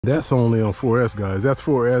That's only on 4S, guys. That's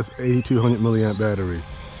 4S 8200 milliamp battery.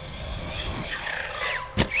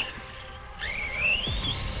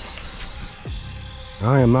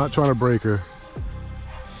 I am not trying to break her.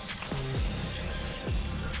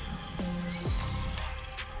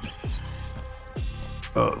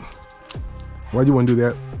 Why do you want to do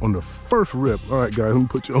that on the first rip? All right, guys, let me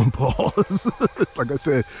put you on pause. Like I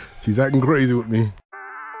said, she's acting crazy with me.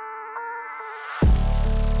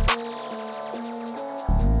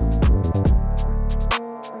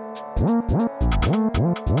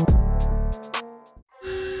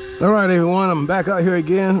 All right, everyone, I'm back out here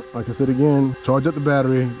again. Like I said again, charged up the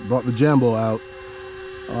battery, brought the Jambo out.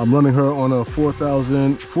 I'm running her on a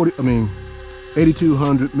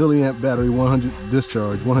 8200 milliamp battery, 100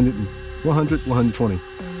 discharge, 100, 120.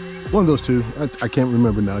 One of those two. I can't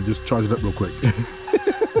remember now. Just charged it up real quick.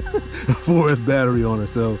 4S battery on her.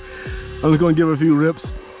 So I'm just going to give her a few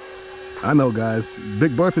rips. I know, guys.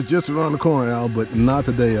 Big Bertha's just around the corner now, but not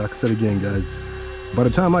today. Like I said again, guys. By the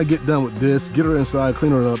time I get done with this, get her inside,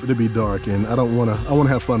 clean her up, it'll be dark, and I want to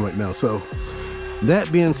have fun right now. So that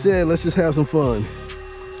being said, let's just have some fun.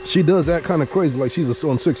 She does act kind of crazy, like she's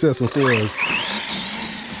on 6S and 4S.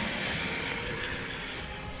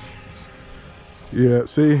 Yeah,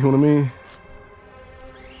 see what I mean?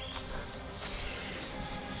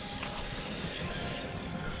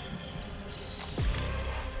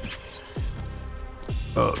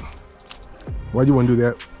 Why do you want to do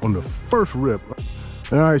that on the first rip?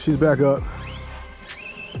 All right, she's back up,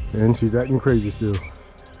 and she's acting crazy still.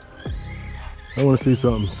 I want to see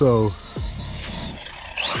something. So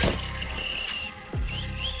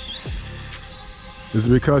is it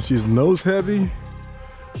because she's nose heavy?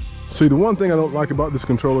 See, the one thing I don't like about this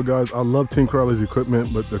controller, guys, I love TeamCorally's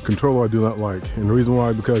equipment, but the controller I do not like. And the reason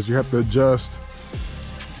why, because you have to adjust,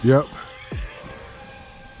 yep,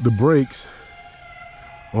 the brakes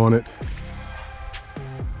on it.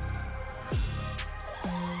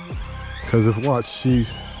 Because if watch, she,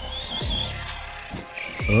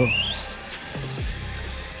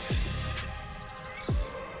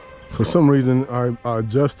 for some reason I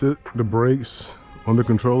adjusted the brakes on the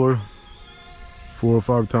controller 4 or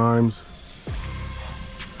 5 times.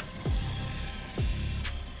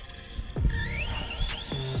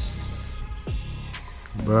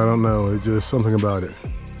 But I don't know, it's just something about it.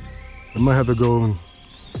 I might have to go and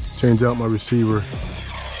change out my receiver.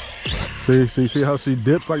 See how she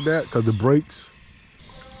dips like that? Because the brakes.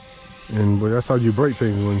 And boy, that's how you brake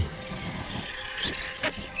things when.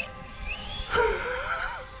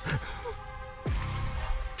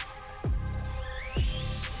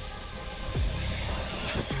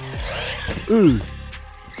 Ooh.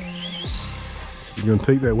 You're gonna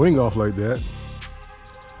take that wing off like that.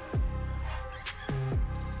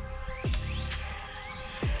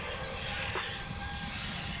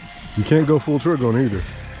 You can't go full trigger on either.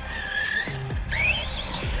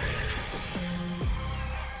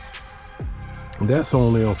 That's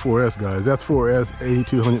only on 4S, guys. That's 4S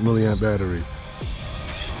 8200 milliamp battery.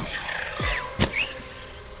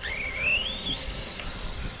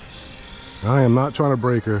 I am not trying to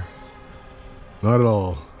break her. Not at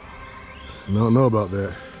all. I don't know about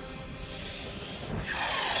that.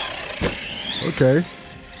 Okay.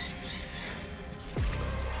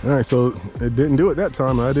 All right, so it didn't do it that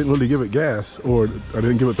time. I didn't really give it gas, or I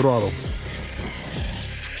didn't give it throttle.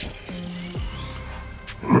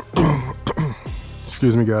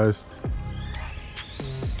 Excuse me, guys.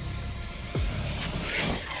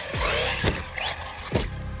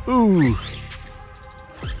 Ooh.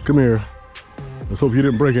 Come here. Let's hope you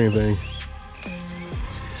didn't break anything.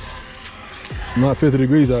 Not 50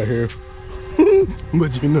 degrees out here.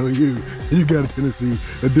 But you know, you got a tendency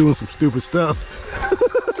of doing some stupid stuff.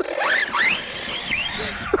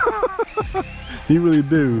 You really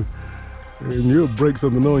do. And you'll break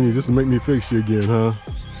something on you just to make me fix you again, huh?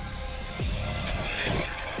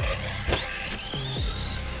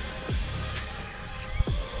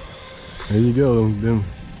 There you go. Then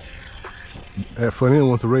that front end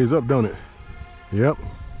wants to raise up, don't it? Yep.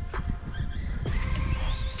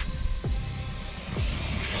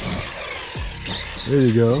 There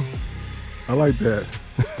you go. I like that.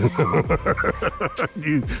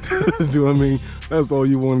 See what I mean? That's all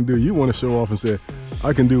you want to do. You want to show off and say,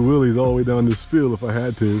 I can do wheelies all the way down this field if I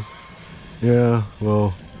had to. Yeah,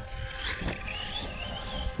 well,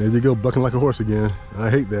 there you go, bucking like a horse again. I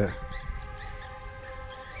hate that.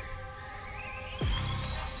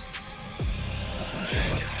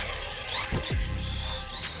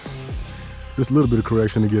 Just a little bit of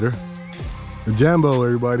correction to get her. The Jambo,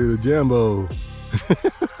 everybody, the Jambo.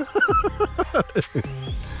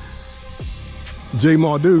 J.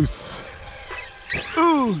 Maudeuse.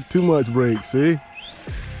 Ooh. Ooh, too much brake, see?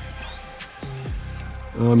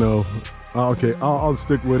 Oh no. Okay, I'll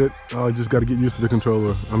stick with it. I just got to get used to the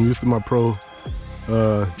controller. I'm used to my Pro,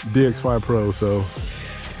 DX5 Pro, so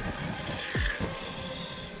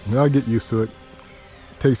I'll get used to it.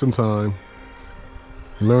 Take some time.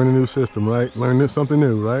 Learn a new system, right? Learn something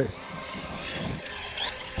new, right?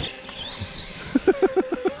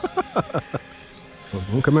 Well,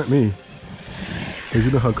 don't come at me, because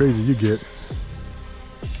you know how crazy you get.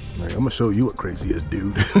 Like, I'm gonna show you what crazy is,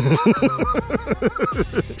 dude.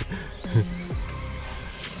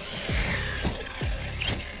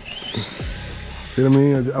 See what I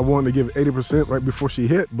mean? I wanted to give 80% right before she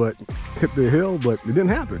hit the hill, but it didn't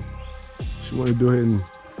happen. She wanted to go ahead and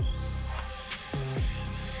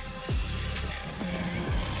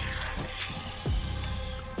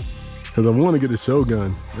because I want to get the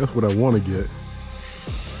Shogun. That's what I want to get.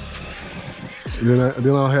 And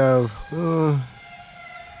then I'll have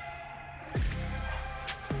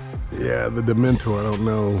yeah, the Dementor. I don't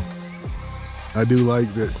know. I do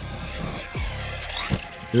like that.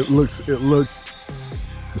 It looks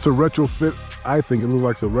it's a retrofit. I think it looks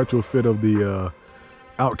like it's a retrofit of the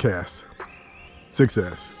Outcast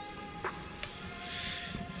 6S.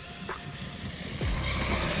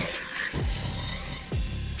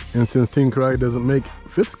 And since TeamCorally doesn't make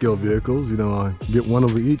 5th scale vehicles, you know, I get one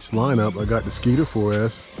of each lineup. I got the Skeeter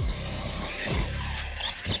 4S.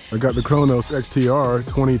 I got the Kronos XTR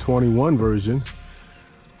 2021 version.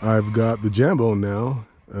 I've got the Jambo now.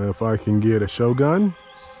 If I can get a Shogun,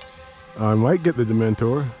 I might get the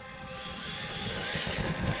Dementor.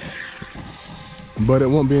 But it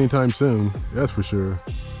won't be anytime soon, that's for sure.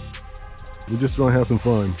 We're just gonna have some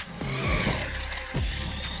fun.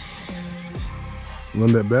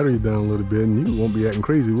 Run that battery down a little bit and you won't be acting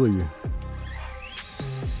crazy, will you?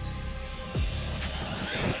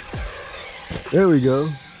 There we go.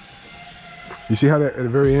 You see how that at the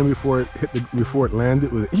very end before it hit before it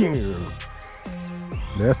landed with it?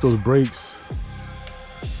 That's those brakes.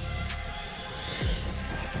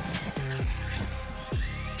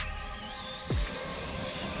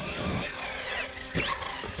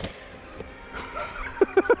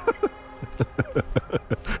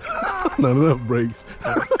 Not enough brakes.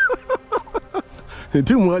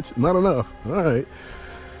 Too much, not enough. All right.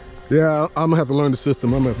 Yeah, I'm gonna have to learn the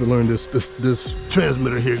system. I'm gonna have to learn this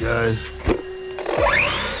transmitter here, guys.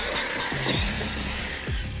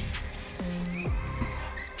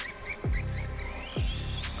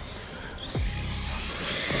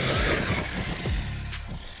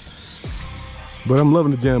 But I'm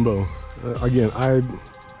loving the Jambo. Again,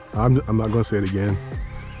 I'm not gonna say it again.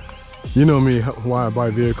 You know me, why I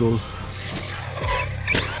buy vehicles.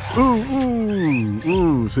 Ooh, ooh,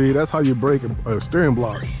 ooh. See, that's how you break a steering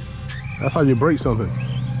block. That's how you break something.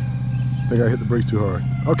 I think I hit the brakes too hard.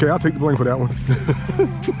 Okay, I'll take the blame for that one.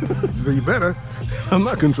 She said, you better. I'm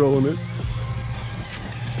not controlling it.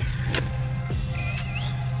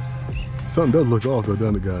 Something does look off though,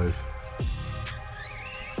 doesn't it, guys?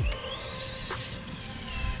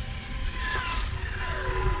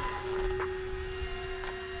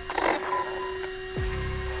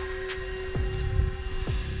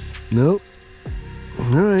 Nope.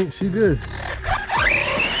 All right, she's good.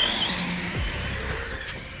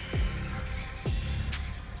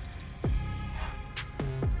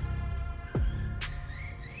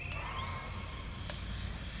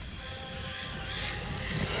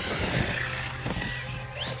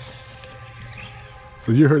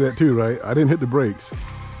 So you heard that too, right? I didn't hit the brakes.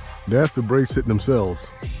 That's the brakes hitting themselves.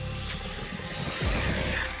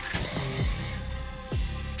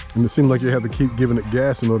 And it seems like you have to keep giving it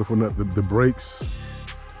gas in order for not the brakes,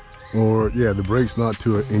 or yeah, the brakes not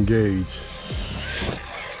to engage.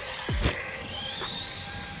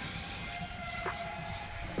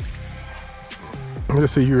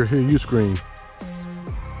 Let's see here, you screen.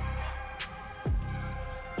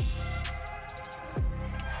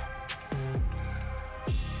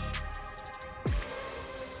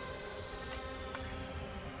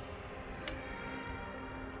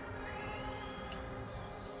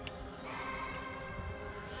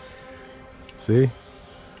 See?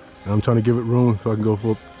 I'm trying to give it room so I can go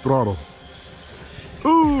full throttle.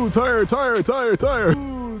 Ooh, tire, tire, tire, tire.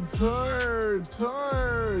 Ooh, tire,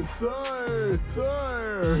 tire, tire,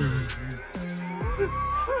 tire.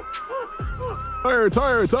 Tire,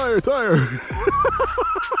 tire, tire, tire.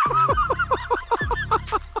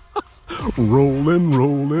 Rolling,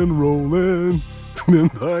 rolling, rolling. Them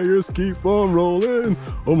tires keep on rolling.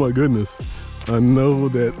 Oh my goodness. I know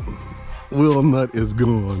that wheel nut is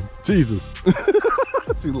gone. Jesus.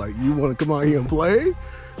 She's like, you want to come out here and play?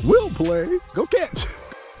 We'll play. Go catch.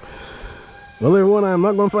 Well, everyone, I'm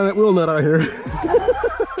not going to find that wheel nut out here.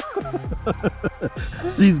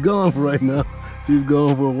 She's gone for right now. She's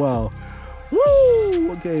gone for a while.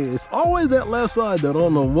 Woo! Okay, it's always that left side though. I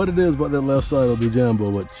don't know what it is about that left side of the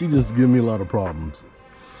Jambo, but she just gives me a lot of problems.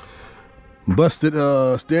 Busted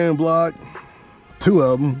steering block, 2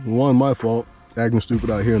 of them. One my fault, acting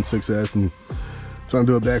stupid out here in 6S and trying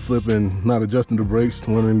to do a backflip and not adjusting the brakes,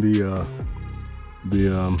 running the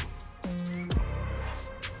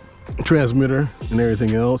transmitter and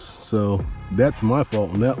everything else. So that's my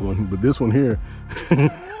fault on that one. But this one here,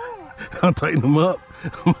 I'll tighten them up.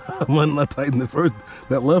 I might not tighten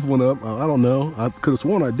that left one up. I don't know. I could have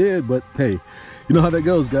sworn I did, but hey, you know how that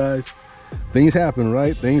goes, guys. Things happen,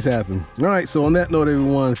 right? Things happen. All right, so on that note,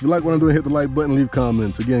 everyone, if you like what I'm doing, hit the like button, leave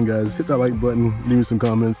comments. Again, guys, hit that like button, leave me some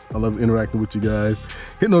comments. I love interacting with you guys.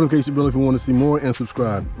 Hit notification bell if you want to see more, and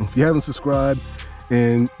subscribe. If you haven't subscribed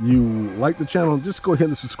and you like the channel, just go ahead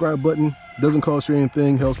and hit the subscribe button. Doesn't cost you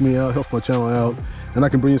anything, helps me out, helps my channel out, and I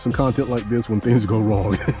can bring you some content like this when things go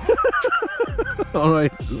wrong. All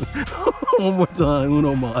right, one more time,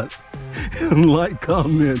 uno más. Like,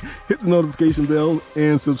 comment, hit the notification bell,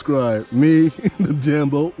 and subscribe. Me, the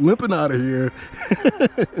Jambo, limping out of here.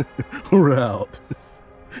 We're out.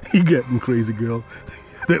 You getting crazy, girl.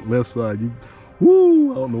 That left side,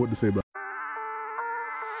 woo, I don't know what to say about